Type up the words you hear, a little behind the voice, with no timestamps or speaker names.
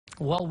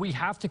Well, we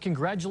have to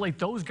congratulate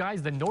those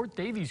guys, the North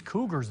Daviess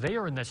Cougars. They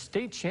are in the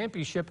state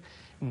championship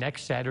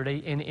next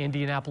Saturday in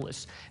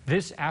Indianapolis.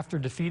 This after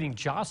defeating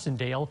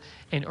Jossendale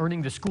and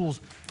earning the school's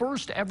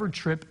first ever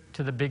trip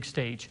to the big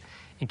stage.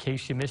 In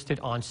case you missed it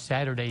on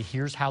Saturday,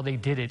 here's how they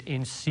did it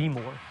in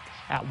Seymour.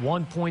 At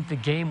one point, the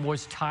game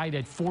was tied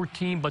at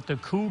 14, but the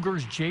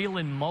Cougars'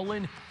 Jalen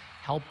Mullen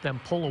helped them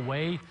pull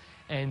away,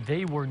 and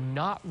they were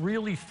not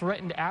really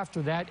threatened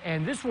after that.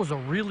 And this was a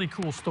really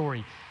cool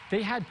story.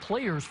 They had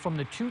players from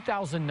the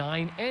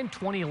 2009 and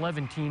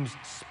 2011 teams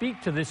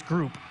speak to this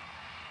group.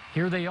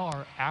 Here they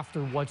are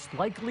after what's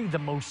likely the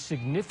most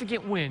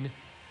significant win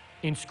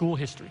in school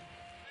history.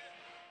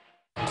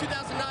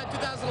 2009,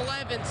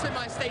 2011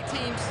 semi-state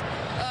teams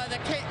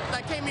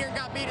that came here and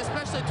got beat,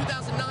 especially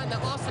 2009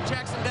 that lost to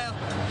Jacksonville.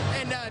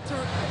 And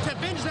to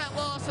avenge that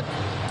loss and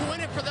to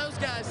win it for those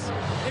guys,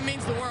 it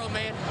means the world,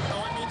 man.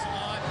 Oh, it means a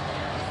lot.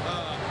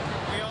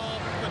 We all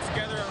put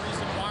together a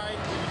reason why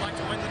we would like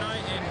to win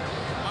tonight, and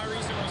my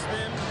reason was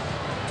them,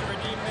 to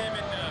redeem them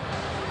and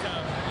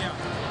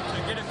to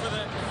get it for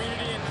the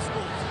community and the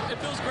schools. It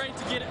feels great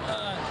to get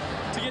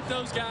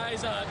those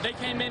guys. They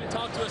came in and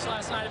talked to us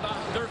last night about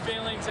their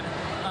feelings and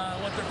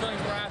what their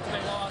feelings were after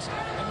they lost,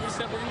 and we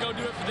said we're gonna go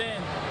do it for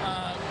them.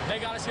 They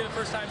got us here the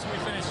first time, so we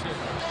finished it.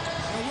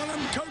 Well, one of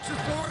them coaches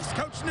for us,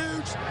 Coach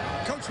Nuge,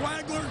 Coach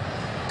Wagler,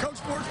 coached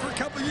for us for a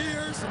couple of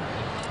years.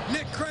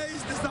 Nick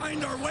Craze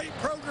designed our weight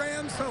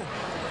program, so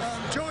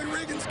Joey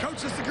Riggins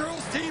coaches the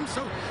girls team,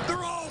 so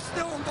they're all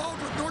still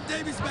involved with North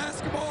Daviess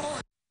basketball.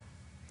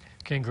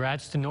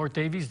 Congrats to North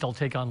Daviess. They'll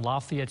take on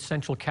Lafayette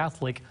Central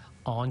Catholic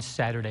on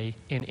Saturday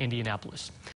in Indianapolis.